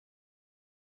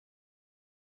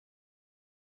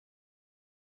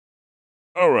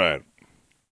All right.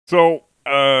 So,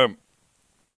 I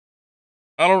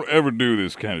don't ever do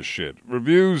this kind of shit.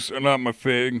 Reviews are not my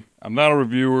thing. I'm not a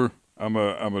reviewer. I'm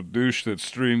a douche that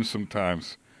streams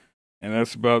sometimes, and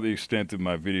that's about the extent of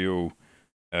my video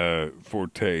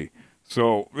forte.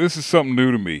 So this is something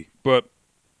new to me. But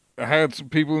I had some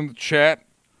people in the chat.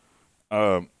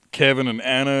 Uh, Kevin and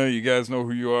Anna, you guys know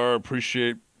who you are.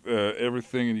 Appreciate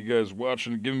everything, and you guys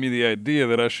watching, giving me the idea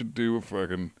that I should do a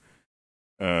fucking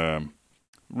um,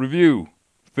 review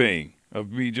thing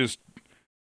of me just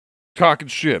talking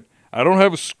shit. I don't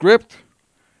have a script.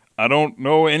 I don't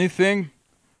know anything.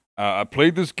 I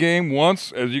played this game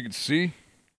once, as you can see,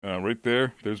 right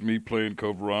there. There's me playing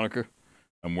Code Veronica.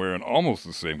 I'm wearing almost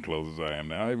the same clothes as I am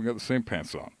now. I even got the same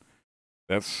pants on.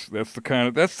 That's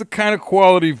the kind of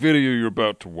quality video you're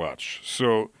about to watch.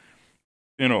 So,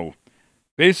 you know,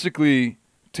 basically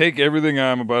take everything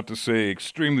I'm about to say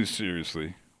extremely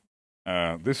seriously.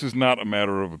 This is not a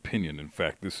matter of opinion. In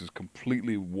fact, this is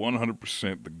completely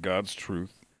 100% the God's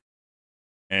truth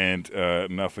and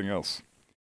nothing else.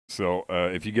 So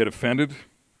if you get offended,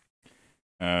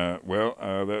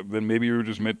 then maybe you're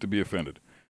just meant to be offended.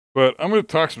 But I'm going to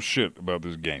talk some shit about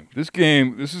this game. This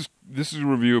is a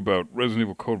review about Resident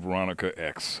Evil Code Veronica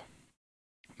X.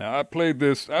 Now, I played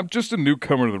this. I'm just a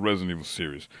newcomer to the Resident Evil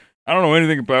series. I don't know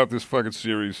anything about this fucking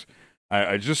series.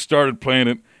 I just started playing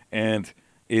it, and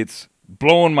it's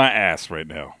blowing my ass right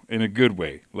now in a good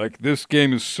way. Like, this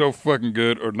game is so fucking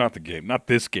good. Or not the game. Not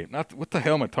this game. What the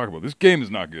hell am I talking about? This game is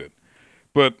not good.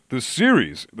 But the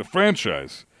series, the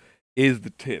franchise, is the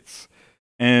tits.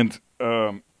 And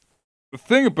the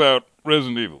thing about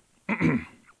Resident Evil,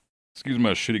 excuse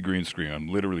my shitty green screen. I'm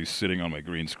literally sitting on my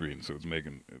green screen, so it's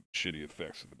making shitty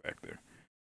effects at the back there.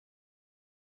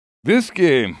 This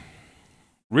game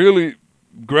really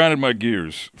grinded my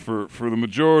gears for the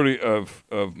majority of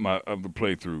the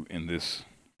playthrough in this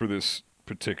for this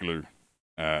particular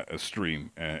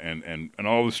stream and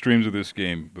all the streams of this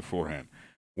game beforehand.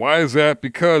 Why is that?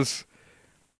 Because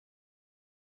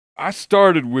I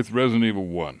started with Resident Evil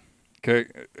 1. Okay,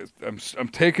 I'm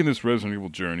taking this Resident Evil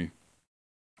journey.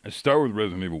 I start with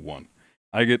Resident Evil 1.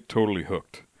 I get totally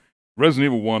hooked. Resident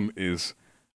Evil 1 is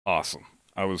awesome.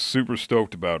 I was super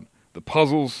stoked about the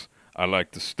puzzles. I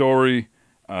liked the story.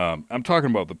 I'm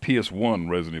talking about the PS1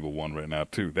 Resident Evil 1 right now,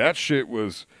 too. That shit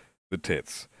was the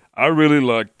tits. I really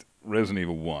liked Resident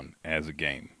Evil 1 as a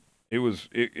game.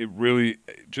 It really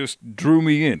just drew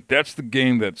me in. That's the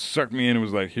game that sucked me in and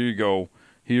was like, here you go.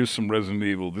 Here's some Resident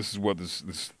Evil. This is what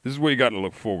this is what you got to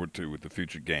look forward to with the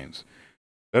future games.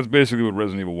 That's basically what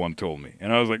Resident Evil 1 told me.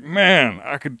 And I was like, man,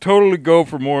 I could totally go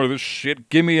for more of this shit.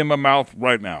 Gimme in my mouth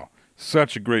right now.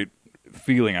 Such a great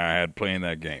feeling I had playing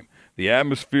that game. The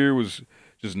atmosphere was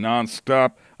just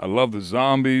nonstop. I love the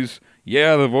zombies.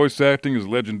 Yeah, the voice acting is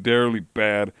legendarily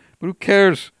bad, but who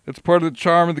cares? That's part of the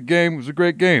charm of the game. It was a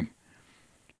great game.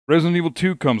 Resident Evil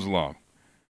 2 comes along.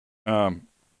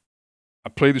 I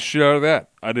played the shit out of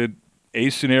that. I did A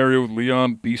scenario with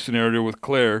Leon, B scenario with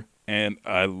Claire, and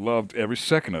I loved every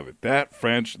second of it.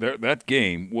 That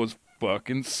game was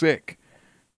fucking sick.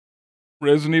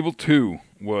 Resident Evil 2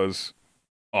 was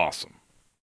awesome.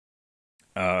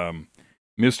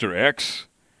 Mr. X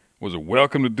was a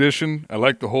welcome addition. I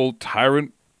like the whole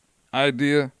tyrant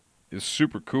idea. It's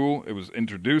super cool. It was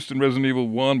introduced in Resident Evil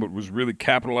 1, but was really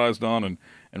capitalized on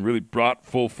and really brought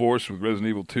full force with Resident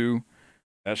Evil 2.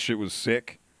 That shit was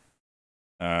sick.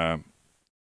 And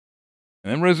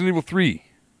then Resident Evil 3.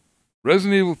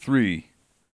 Resident Evil 3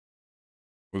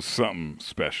 was something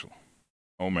special.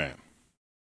 Oh, man.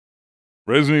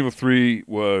 Resident Evil 3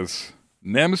 was...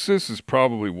 Nemesis is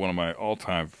probably one of my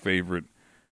all-time favorite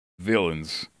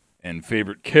villains and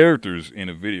favorite characters in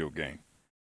a video game.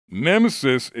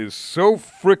 Nemesis is so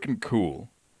freaking cool.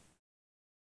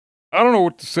 I don't know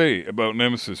what to say about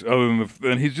Nemesis other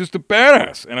than he's just a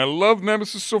badass. And I love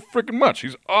Nemesis so freaking much.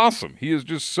 He's awesome. He is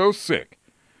just so sick.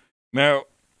 Now,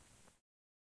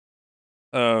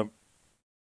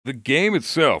 the game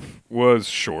itself was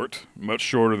short, much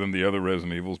shorter than the other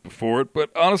Resident Evils before it.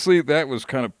 But honestly, that was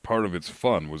kind of part of its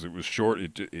fun. It was short.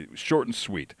 It was short and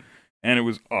sweet, and it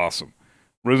was awesome.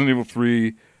 Resident Evil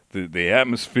 3, the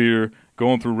atmosphere,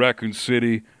 going through Raccoon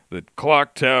City, the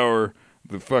clock tower,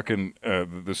 the fucking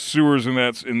the sewers in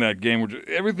that game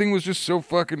everything was just so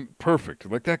fucking perfect.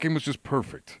 Like, that game was just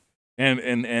perfect. And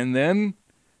then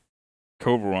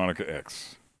Code Veronica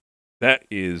X. That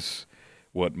is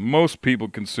what most people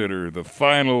consider the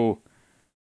final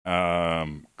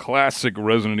classic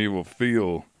Resident Evil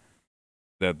feel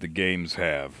that the games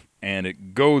have. And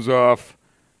it goes off,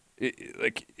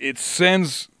 it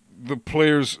sends the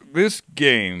players, this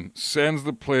game sends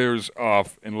the players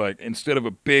off and like, instead of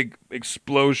a big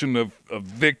explosion of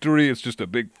victory, it's just a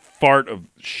big fart of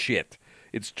shit.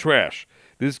 It's trash.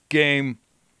 This game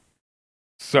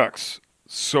sucks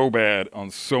so bad on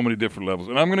so many different levels.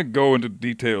 And I'm going to go into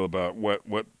detail about what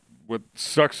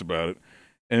sucks about it.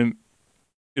 And,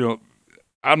 you know,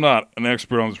 I'm not an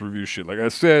expert on this review shit. Like I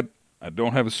said, I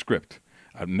don't have a script.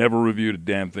 I've never reviewed a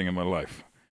damn thing in my life.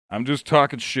 I'm just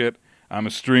talking shit. I'm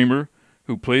a streamer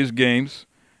who plays games,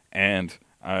 and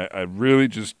I really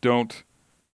just don't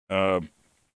know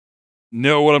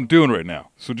what I'm doing right now.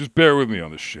 So just bear with me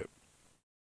on this shit.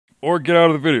 Or get out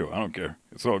of the video. I don't care.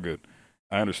 It's all good.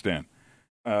 I understand.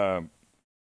 Man,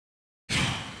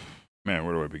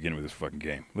 where do I begin with this fucking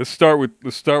game? Let's start with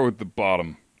the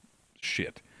bottom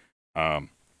shit.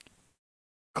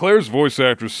 Claire's voice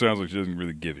actress sounds like she doesn't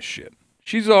really give a shit.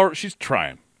 She's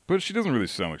trying, but she doesn't really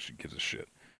sound like she gives a shit.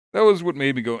 That was what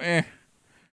made me go, eh.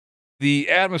 The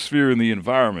atmosphere and the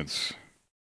environments,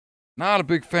 not a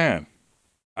big fan.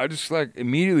 I just like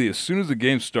immediately, as soon as the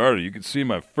game started, you could see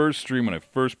my first stream when I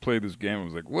first played this game. I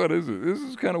was like, what is it? This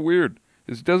is kind of weird.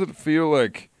 This doesn't feel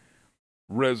like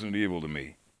Resident Evil to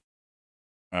me.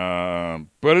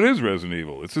 But it is Resident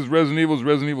Evil. It's as Resident Evil as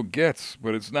Resident Evil gets,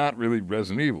 but it's not really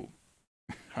Resident Evil.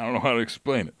 I don't know how to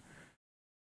explain it.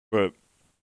 But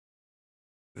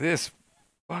this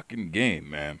fucking game,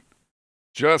 man,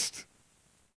 just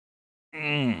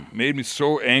made me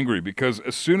so angry because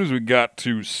as soon as we got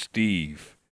to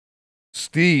Steve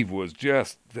was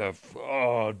just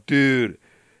oh, dude.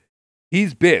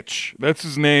 He's bitch. That's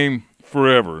his name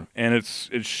forever, and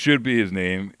it should be his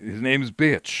name. His name is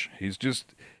bitch. He's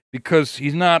just, because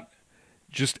he's not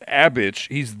just a bitch,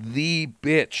 he's the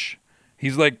bitch.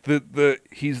 He's like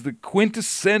he's the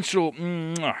quintessential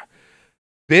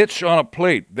bitch on a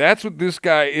plate. That's what this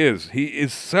guy is. He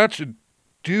is such a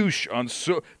douche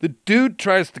the dude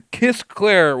tries to kiss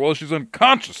Claire while she's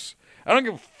unconscious. I don't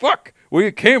give a fuck where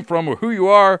you came from or who you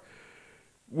are.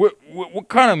 What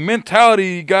kind of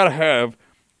mentality you gotta have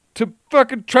to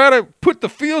fucking try to put the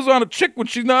feels on a chick when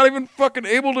she's not even fucking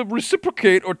able to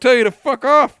reciprocate or tell you to fuck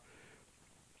off?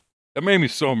 That made me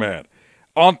so mad.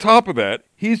 On top of that,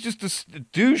 he's just a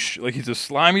douche. Like, he's a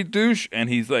slimy douche, and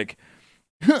he's like,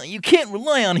 you can't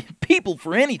rely on people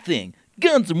for anything.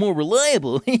 Guns are more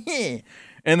reliable.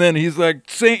 And then he's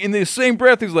like, in the same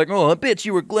breath, he's like, oh, I bet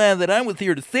you were glad that I was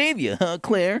here to save you, huh,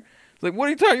 Claire? It's like, what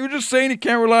are you talking? You were just saying you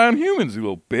can't rely on humans, you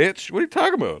little bitch. What are you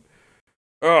talking about?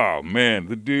 Oh, man,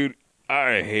 the dude,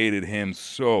 I hated him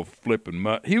so flippin'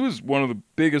 much. He was one of the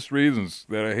biggest reasons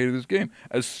that I hated this game.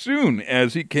 As soon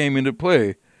as he came into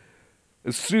play,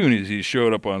 as soon as he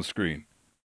showed up on screen.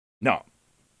 No,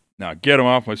 get him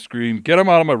off my screen. Get him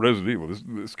out of my Resident Evil.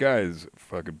 This guy is a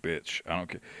fucking bitch. I don't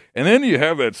care. And then you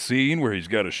have that scene where he's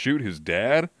got to shoot his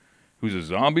dad, who's a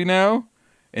zombie now,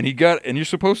 and you're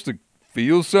supposed to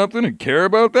feel something and care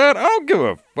about that? I don't give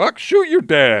a fuck. Shoot your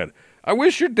dad. I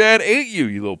wish your dad ate you,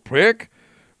 you little prick.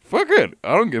 Fuck it.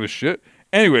 I don't give a shit.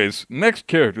 Anyways, next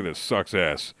character that sucks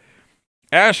ass.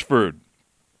 Ashford.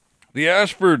 The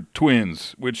Ashford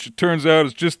twins, which turns out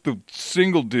is just the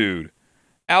single dude.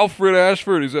 Alfred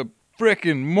Ashford is a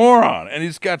frickin' moron, and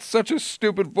he's got such a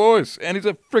stupid voice, and he's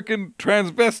a frickin'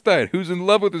 transvestite who's in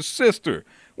love with his sister.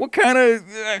 What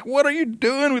are you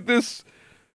doing with this?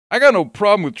 I got no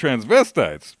problem with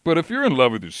transvestites, but if you're in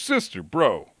love with your sister,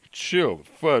 bro, chill the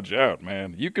fudge out,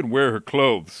 man. You can wear her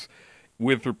clothes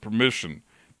with her permission,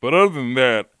 but other than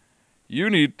that, you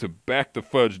need to back the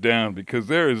fudge down because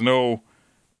there is no.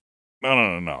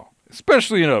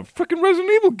 Especially in a freaking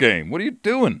Resident Evil game. What are you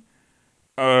doing?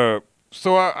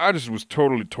 So I just was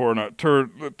totally turned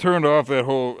off that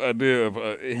whole idea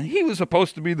of, he was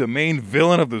supposed to be the main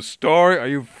villain of the story. Are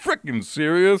you freaking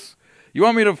serious? You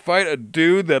want me to fight a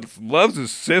dude that loves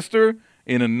his sister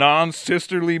in a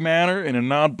non-sisterly manner, in a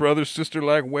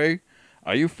non-brother-sister-like way?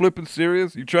 Are you flipping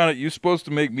serious? You supposed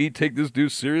to make me take this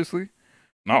dude seriously?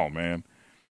 No, man.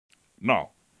 No.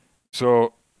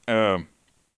 So,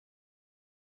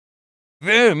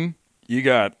 then you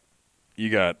got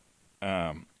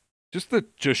just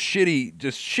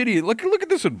shitty. Look at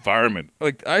this environment.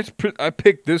 Like I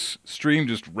picked this stream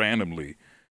just randomly.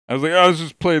 I was like, oh, let's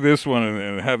just play this one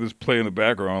and have this play in the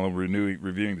background while we're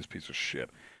reviewing this piece of shit.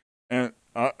 And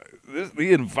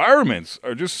the environments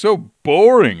are just so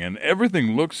boring, and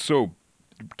everything looks so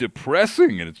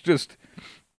depressing, and it's just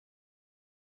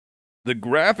the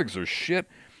graphics are shit.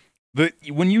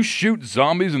 When you shoot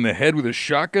zombies in the head with a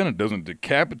shotgun, it doesn't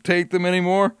decapitate them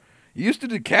anymore. You used to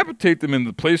decapitate them in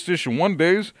the PlayStation 1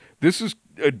 days. This is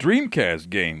a Dreamcast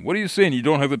game. What are you saying? You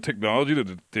don't have the technology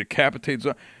to decapitate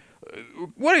zombies?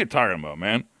 What are you talking about,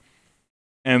 man?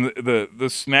 And the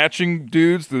snatching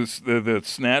dudes, the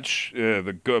snatch,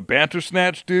 the banter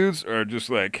snatch dudes are just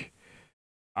like,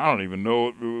 I don't even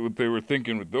know what they were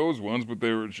thinking with those ones, but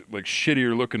they were like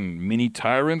shittier looking mini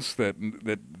tyrants that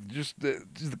just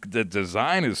the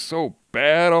design is so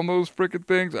bad on those freaking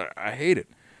things. I hate it.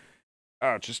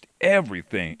 Just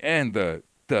everything and the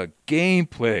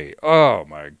gameplay. Oh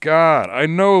my god! I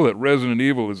know that Resident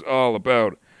Evil is all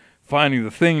about finding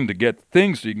the thing to get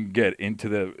things so you can get into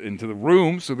the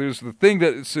room. So there's the thing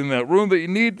that's in that room that you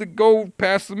need to go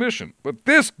past the mission. But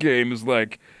this game is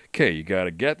like, okay, you got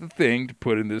to get the thing to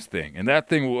put in this thing, and that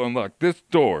thing will unlock this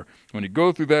door. When you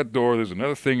go through that door, there's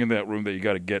another thing in that room that you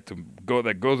got to get to go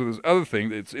that goes with this other thing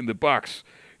that's in the box,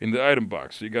 in the item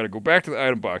box. So you got to go back to the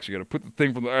item box. You got to put the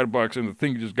thing from the item box in the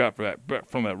thing you just got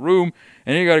from that room,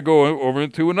 and you got to go over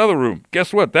into another room.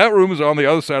 Guess what? That room is on the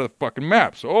other side of the fucking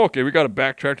map. So okay, we got to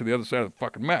backtrack to the other side of the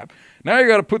fucking map. Now you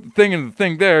got to put the thing in the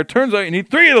thing there. Turns out you need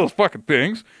 3 of those fucking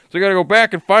things. So you got to go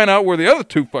back and find out where the other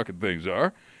 2 fucking things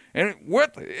are. And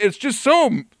it's just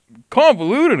so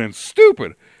convoluted and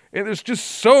stupid. And there's just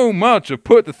so much of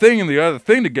put the thing in the other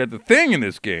thing to get the thing in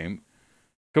this game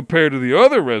compared to the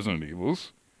other Resident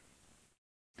Evils.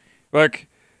 Like,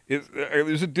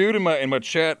 there's a dude in my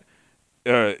chat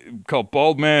called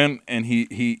Bald Man, and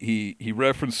he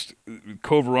referenced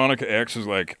Code Veronica X as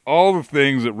like all the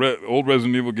things that old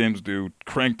Resident Evil games do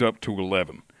cranked up to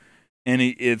 11. And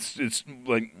it's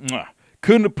like, mwah,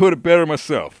 couldn't have put it better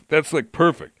myself. That's like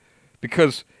perfect.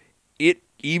 Because it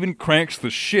even cranks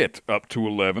the shit up to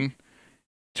 11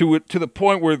 to the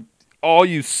point where all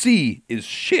you see is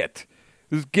shit.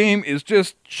 This game is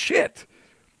just shit.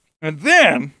 And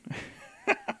then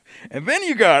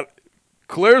you got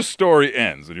Claire's story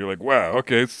ends, and you're like, wow,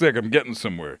 okay, it's sick, I'm getting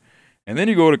somewhere. And then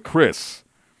you go to Chris.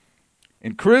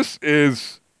 And Chris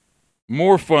is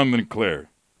more fun than Claire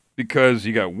because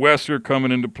you got Wesker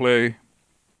coming into play.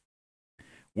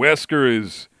 Wesker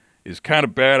is kind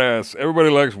of badass. Everybody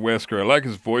likes Wesker. I like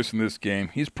his voice in this game.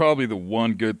 He's probably the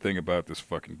one good thing about this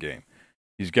fucking game.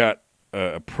 He's got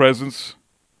a presence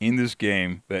in this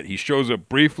game that he shows up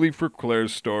briefly for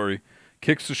Claire's story,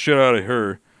 kicks the shit out of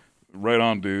her. Right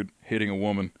on, dude. Hitting a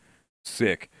woman.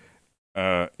 Sick.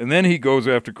 And then he goes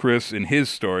after Chris in his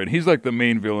story, and he's like the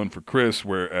main villain for Chris,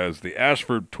 whereas the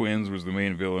Ashford twins was the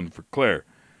main villain for Claire.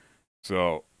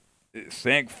 So,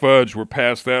 thank fudge, we're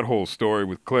past that whole story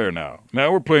with Claire now.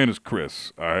 Now we're playing as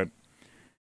Chris, alright?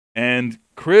 And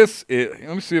Chris, let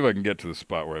me see if I can get to the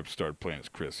spot where I've started playing as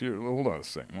Chris. Here, hold on a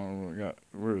second.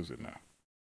 Where is it now?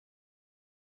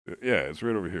 Yeah, it's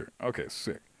right over here. Okay,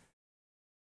 sick.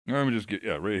 Let me just get,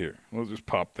 yeah, right here. We'll just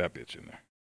pop that bitch in there.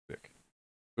 Sick.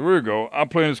 So there we go. I'm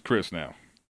playing as Chris now.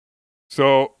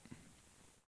 So,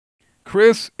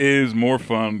 Chris is more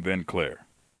fun than Claire.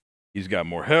 He's got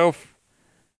more health.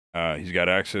 He's got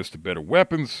access to better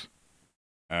weapons.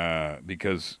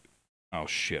 Because, oh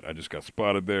shit, I just got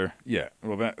spotted there. Yeah,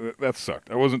 well that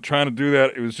sucked. I wasn't trying to do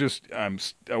that. It was just,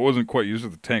 I wasn't quite used to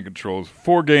the tank controls.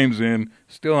 4 games in,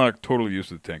 still not totally used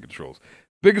to the tank controls.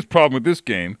 Biggest problem with this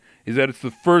game is that it's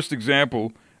the first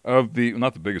example of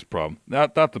not the biggest problem,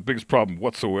 not the biggest problem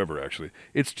whatsoever, actually.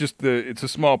 It's just it's a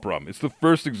small problem. It's the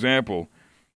first example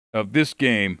of this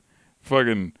game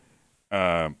fucking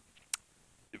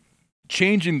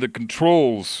changing the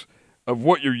controls of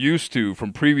what you're used to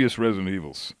from previous Resident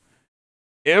Evils.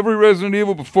 Every Resident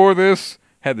Evil before this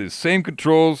had the same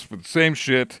controls for the same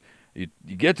shit.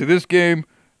 You get to this game,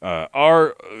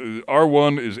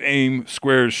 R1 is aim,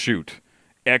 square is shoot,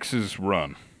 X is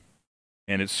run.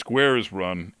 And it's square is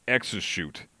run, X is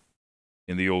shoot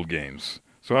in the old games.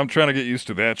 So I'm trying to get used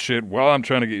to that shit while I'm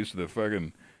trying to get used to the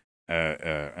fucking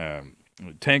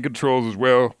tank controls as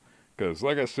well. Because,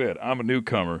 like I said, I'm a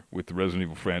newcomer with the Resident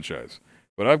Evil franchise.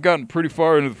 But I've gotten pretty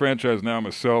far into the franchise now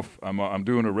myself. I'm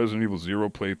doing a Resident Evil 0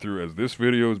 playthrough as this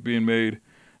video is being made.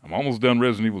 I'm almost done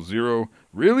Resident Evil 0.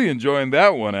 Really enjoying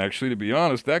that one, actually, to be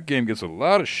honest. That game gets a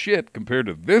lot of shit compared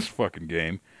to this fucking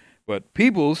game. But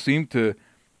people seem to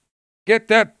get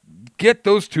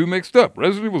those two mixed up.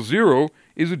 Resident Evil 0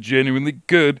 is a genuinely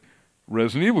good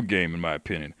Resident Evil game, in my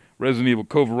opinion. Resident Evil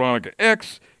Code Veronica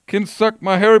X can suck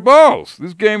my hairy balls.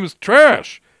 This game is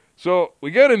trash. So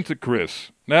we get into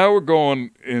Chris. Now we're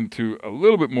going into a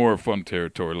little bit more fun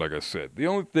territory, like I said. The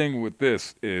only thing with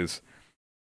this is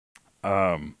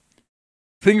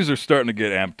things are starting to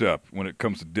get amped up when it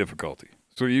comes to difficulty.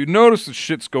 So you notice the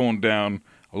shit's going down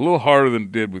a little harder than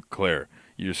it did with Claire.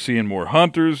 You're seeing more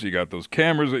hunters. You got those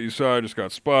cameras that you saw I just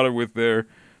got spotted with there.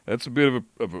 That's a bit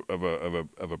of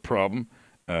a problem.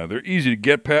 They're easy to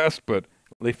get past, but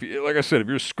like I said, if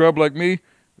you're a scrub like me,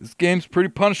 this game's pretty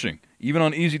punishing. Even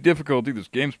on easy difficulty, this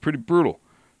game's pretty brutal.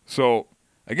 So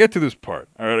I get to this part.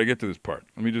 All right, I get to this part.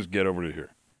 Let me just get over to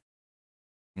here.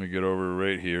 Let me get over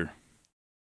right here.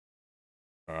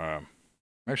 I'm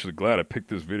actually glad I picked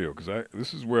this video because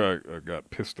this is where I got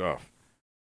pissed off.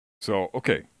 So,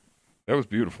 okay. That was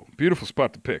beautiful. Beautiful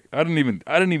spot to pick. I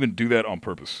didn't even do that on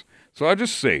purpose. So I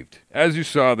just saved. As you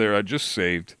saw there, I just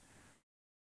saved.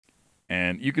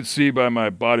 And you can see by my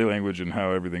body language and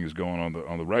how everything is going on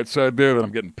the right side there that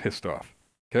I'm getting pissed off.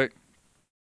 Okay?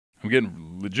 I'm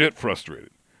getting legit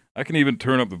frustrated. I can even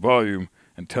turn up the volume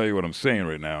and tell you what I'm saying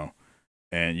right now.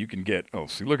 And you can get, oh,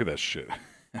 see, look at that shit.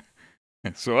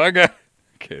 So I'm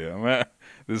at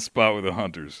this spot with the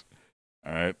hunters.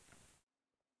 All right?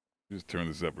 Just turn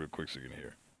this up real quick so you can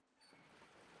hear.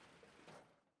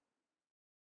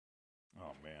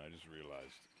 Oh, man, I just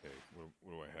realized, okay, what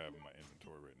do I have in my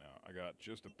inventory right now? I got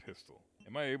just a pistol.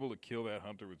 Am I able to kill that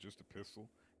hunter with just a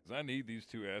pistol? Because I need these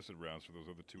 2 acid rounds for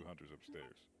those other 2 hunters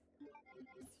upstairs.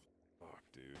 Fuck,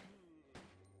 dude.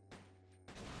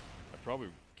 I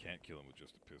probably can't kill him with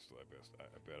just a pistol, I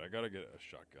bet. I gotta get a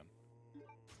shotgun.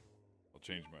 I'll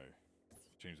change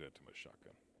that to my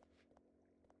shotgun.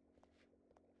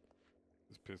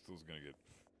 This pistol's gonna get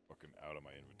fucking out of my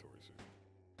inventory soon.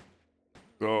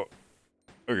 So,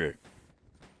 okay.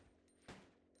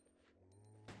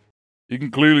 You can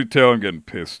clearly tell I'm getting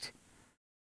pissed.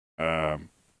 I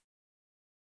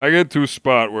get to a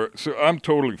spot where, so I'm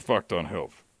totally fucked on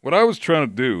health. What I was trying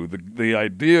to do, the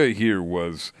idea here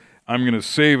was I'm going to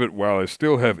save it while I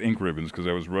still have ink ribbons because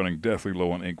I was running deathly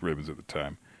low on ink ribbons at the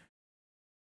time.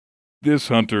 This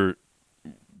hunter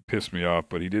pissed me off,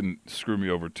 but he didn't screw me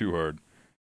over too hard.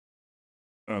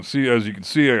 See, as you can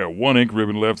see, I got 1 ink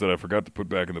ribbon left that I forgot to put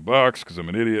back in the box because I'm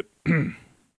an idiot.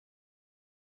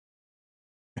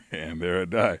 And there I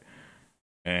die.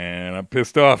 And I'm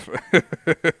pissed off.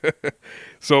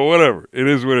 So whatever. It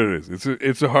is what it is.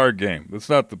 It's a hard game. That's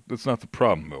not the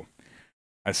problem though.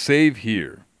 I save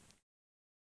here.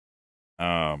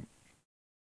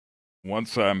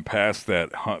 Once I'm past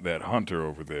that hunter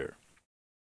over there.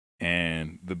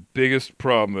 And the biggest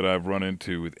problem that I've run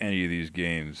into with any of these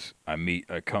games, I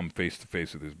come face to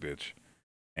face with this bitch.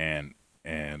 And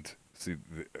see,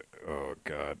 oh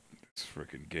God, this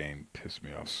freaking game pissed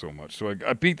me off so much. So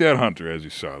I beat that hunter, as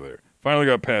you saw there. Finally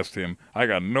got past him. I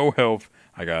got no health.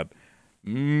 I got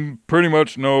pretty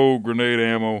much no grenade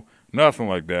ammo. Nothing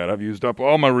like that. I've used up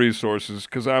all my resources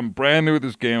because I'm brand new at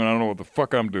this game and I don't know what the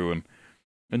fuck I'm doing.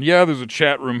 And yeah, there's a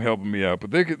chat room helping me out,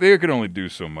 but they could only do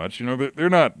so much. You know, they're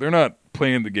not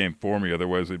playing the game for me.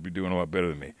 Otherwise, they'd be doing a lot better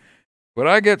than me. But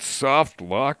I get soft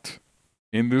locked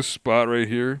in this spot right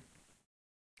here.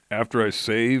 After I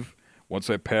save, once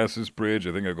I pass this bridge,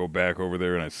 I think I go back over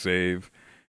there and I save.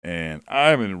 And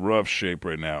I'm in rough shape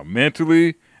right now,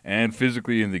 mentally and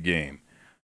physically in the game.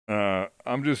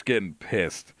 I'm just getting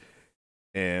pissed.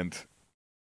 And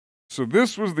so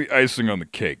this was the icing on the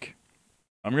cake.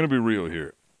 I'm going to be real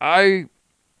here. I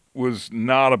was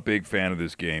not a big fan of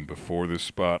this game before this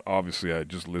spot. Obviously, I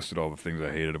just listed all the things I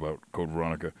hated about Code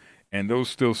Veronica, and those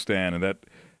still stand, and that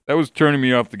was turning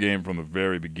me off the game from the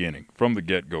very beginning. From the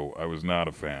get-go, I was not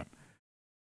a fan.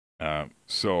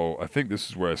 So I think this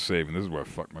is where I save, and this is where I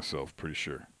fucked myself, pretty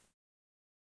sure.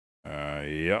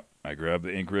 Yep, I grabbed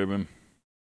the ink ribbon.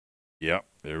 Yep,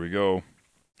 there we go.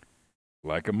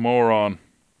 Like a moron.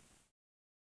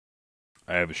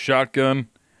 I have a shotgun.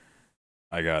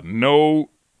 I got no...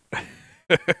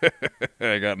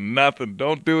 I got nothing.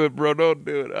 Don't do it, bro. Don't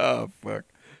do it. Oh, fuck.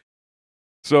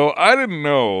 So I didn't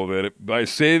know that by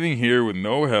saving here with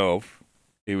no health,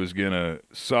 it was going to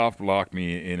soft lock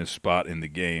me in a spot in the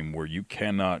game where you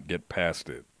cannot get past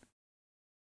it.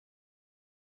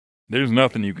 There's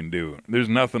nothing you can do. There's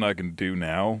nothing I can do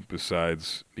now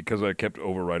besides, because I kept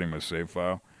overwriting my save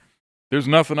file, there's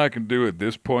nothing I can do at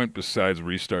this point besides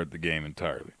restart the game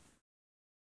entirely.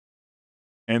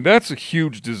 And that's a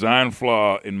huge design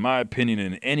flaw, in my opinion,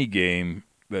 in any game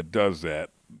that does that,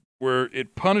 where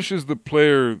it punishes the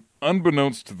player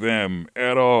unbeknownst to them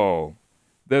at all,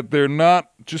 that they're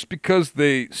not, just because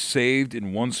they saved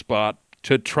in one spot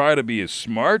to try to be as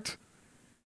smart,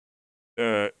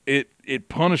 it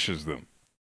punishes them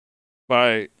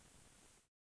by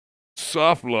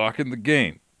soft locking the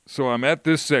game. So I'm at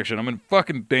this section. I'm in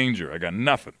fucking danger. I got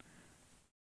nothing.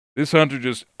 This hunter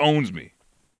just owns me.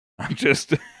 I'm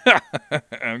just,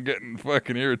 I'm getting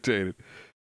fucking irritated.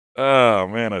 Oh,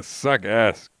 man, I suck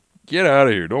ass. Get out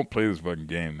of here. Don't play this fucking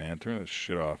game, man. Turn this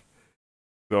shit off.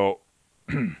 So,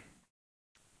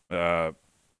 yeah,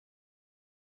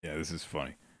 this is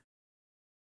funny.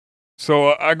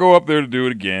 So I go up there to do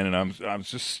it again, and I'm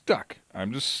just stuck.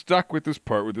 I'm just stuck with this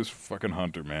part with this fucking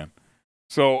hunter, man.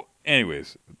 So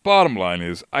anyways, bottom line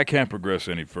is I can't progress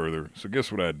any further. So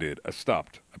guess what I did? I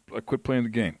stopped. I quit playing the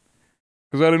game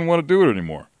because I didn't want to do it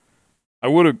anymore. I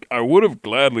would have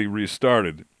gladly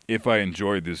restarted if I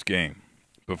enjoyed this game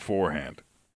beforehand.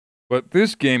 But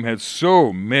this game had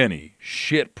so many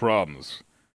shit problems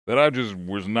that I just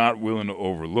was not willing to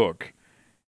overlook.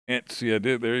 And see, I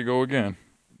did. There you go again.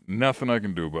 Nothing I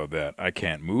can do about that. I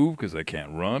can't move because I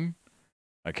can't run.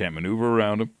 I can't maneuver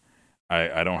around them.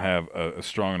 I don't have a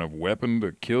strong enough weapon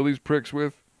to kill these pricks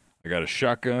with. I got a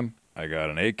shotgun. I got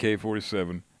an AK-47,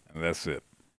 and that's it.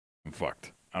 I'm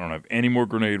fucked. I don't have any more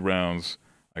grenade rounds.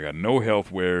 I got no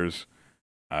health wares.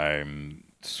 I'm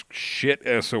shit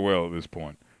SOL at this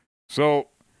point. So,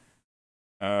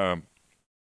 yeah.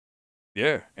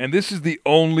 And this is the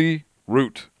only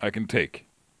route I can take.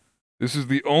 This is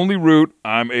the only route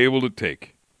I'm able to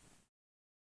take.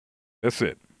 That's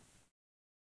it.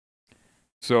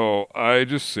 So I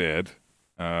just said,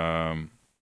 enough's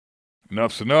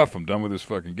enough. I'm done with this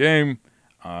fucking game.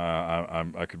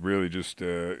 I could really just,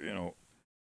 I'm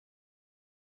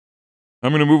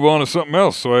going to move on to something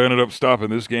else. So I ended up stopping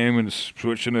this game and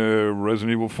switching to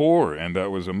Resident Evil 4, and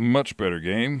that was a much better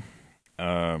game.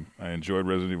 I enjoyed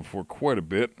Resident Evil 4 quite a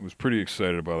bit. I was pretty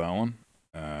excited about that one.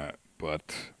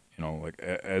 But, like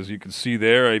as you can see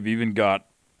there, I've even got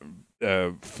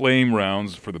flame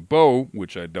rounds for the bow,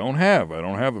 which I don't have. I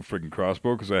don't have a freaking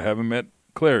crossbow because I haven't met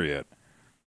Claire yet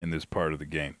in this part of the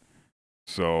game.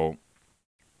 So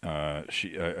I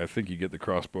think you get the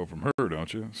crossbow from her,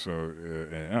 don't you? So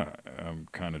yeah, I'm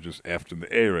kind of just effed in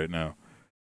the A right now.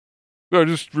 So I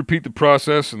just repeat the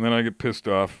process, and then I get pissed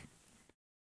off,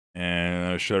 and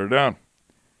I shut her down.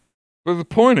 But the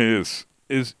point is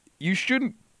you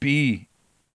shouldn't be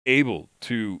able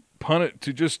to punish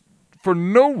to just for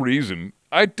no reason.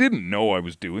 I didn't know I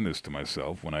was doing this to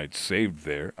myself when I saved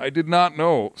there. I did not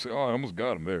know. Oh, I almost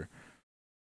got him there.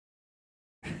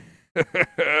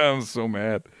 I'm so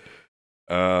mad.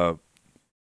 I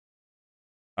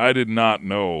did not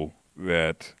know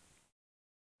that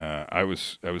I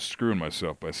was screwing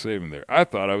myself by saving there. I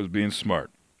thought I was being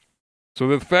smart. So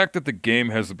the fact that the game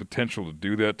has the potential to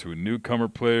do that to a newcomer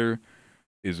player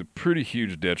is a pretty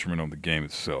huge detriment on the game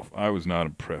itself. I was not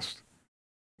impressed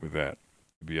with that,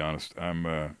 to be honest.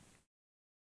 I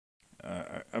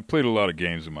played a lot of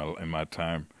games in my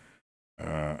time,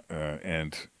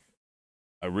 and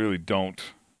I really don't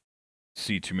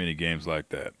see too many games like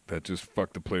that just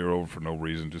fuck the player over for no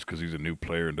reason just because he's a new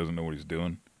player and doesn't know what he's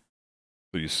doing.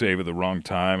 So you save at the wrong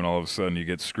time and all of a sudden you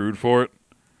get screwed for it.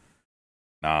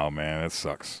 No, man, that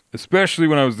sucks. Especially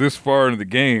when I was this far into the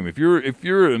game. If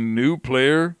you're a new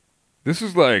player, this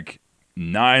is like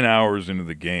 9 hours into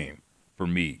the game for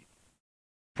me.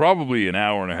 Probably an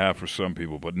hour and a half for some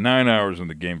people, but 9 hours in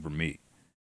the game for me.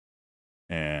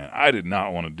 And I did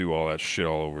not want to do all that shit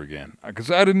all over again.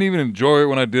 Because I didn't even enjoy it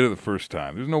when I did it the first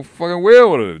time. There's no fucking way I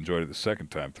would have enjoyed it the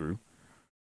second time through.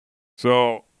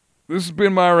 So, this has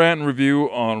been my rant and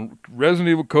review on Resident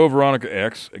Evil Code Veronica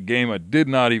X, a game I did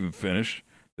not even finish,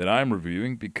 that I'm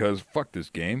reviewing because fuck this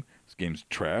game. This game's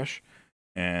trash.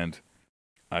 And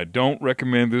I don't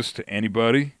recommend this to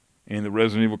anybody in the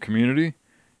Resident Evil community.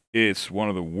 It's one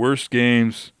of the worst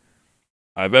games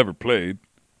I've ever played.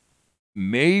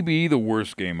 Maybe the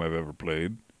worst game I've ever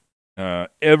played.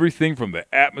 Everything from the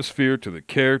atmosphere to the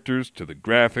characters to the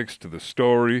graphics to the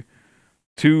story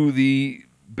to the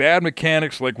bad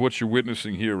mechanics like what you're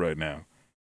witnessing here right now.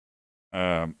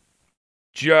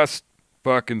 Just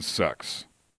fucking sucks.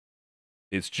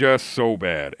 It's just so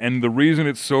bad. And the reason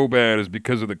it's so bad is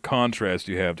because of the contrast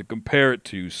you have to compare it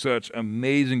to such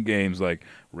amazing games like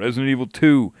Resident Evil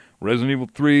 2, Resident Evil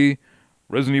 3,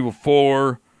 Resident Evil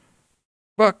 4.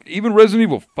 Fuck, even Resident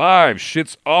Evil 5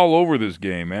 shits all over this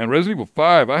game, man. Resident Evil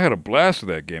 5, I had a blast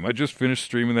with that game. I just finished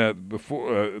streaming that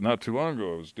before, not too long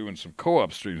ago. I was doing some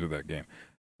co-op streams with that game.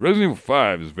 Resident Evil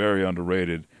 5 is very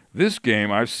underrated. This game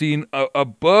I've seen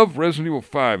above Resident Evil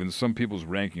 5 in some people's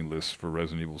ranking lists for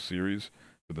Resident Evil series,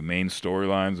 for the main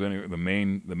storylines, anyway,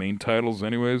 the main titles,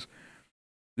 anyways.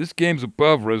 This game's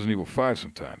above Resident Evil 5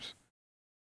 sometimes.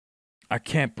 I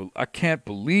can't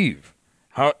believe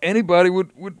how anybody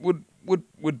would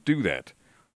do that.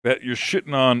 That you're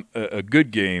shitting on a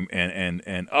good game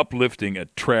and uplifting a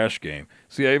trash game.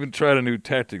 See, I even tried a new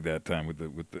tactic that time with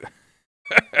the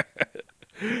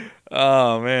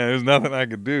Oh man, there's nothing I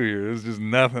could do here. There's just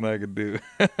nothing I could do.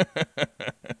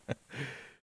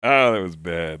 Oh, that was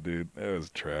bad, dude. That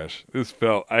was trash.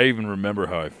 I even remember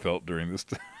how I felt during this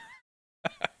time.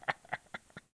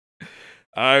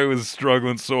 I was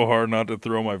struggling so hard not to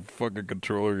throw my fucking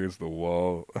controller against the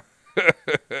wall.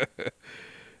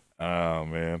 Oh,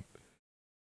 man.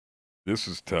 This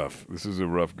is tough. This is a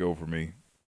rough go for me.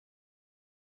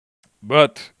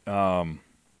 But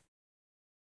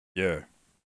yeah.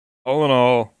 All in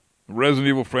all, Resident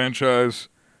Evil franchise,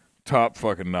 top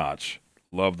fucking notch.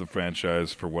 Love the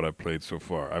franchise for what I've played so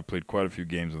far. I've played quite a few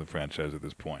games in the franchise at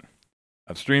this point.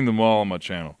 I've streamed them all on my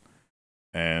channel,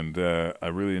 and I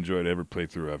really enjoyed every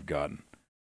playthrough I've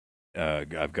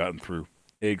gotten through,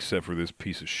 except for this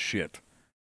piece of shit.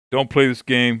 Don't play this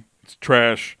game. It's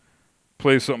trash.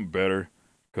 Play something better,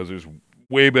 because there's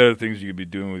way better things you could be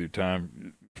doing with your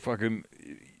time. Fucking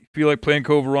feel like playing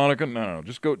Code Veronica? No.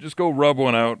 Just go rub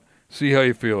one out. See how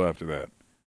you feel after that.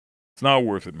 It's not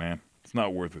worth it, man. It's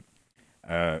not worth it.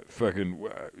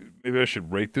 Maybe I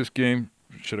should rate this game.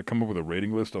 Should I come up with a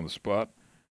rating list on the spot?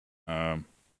 All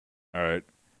right.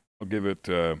 I'll give it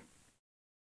uh,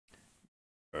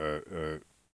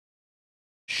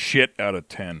 shit out of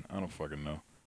 10. I don't fucking know.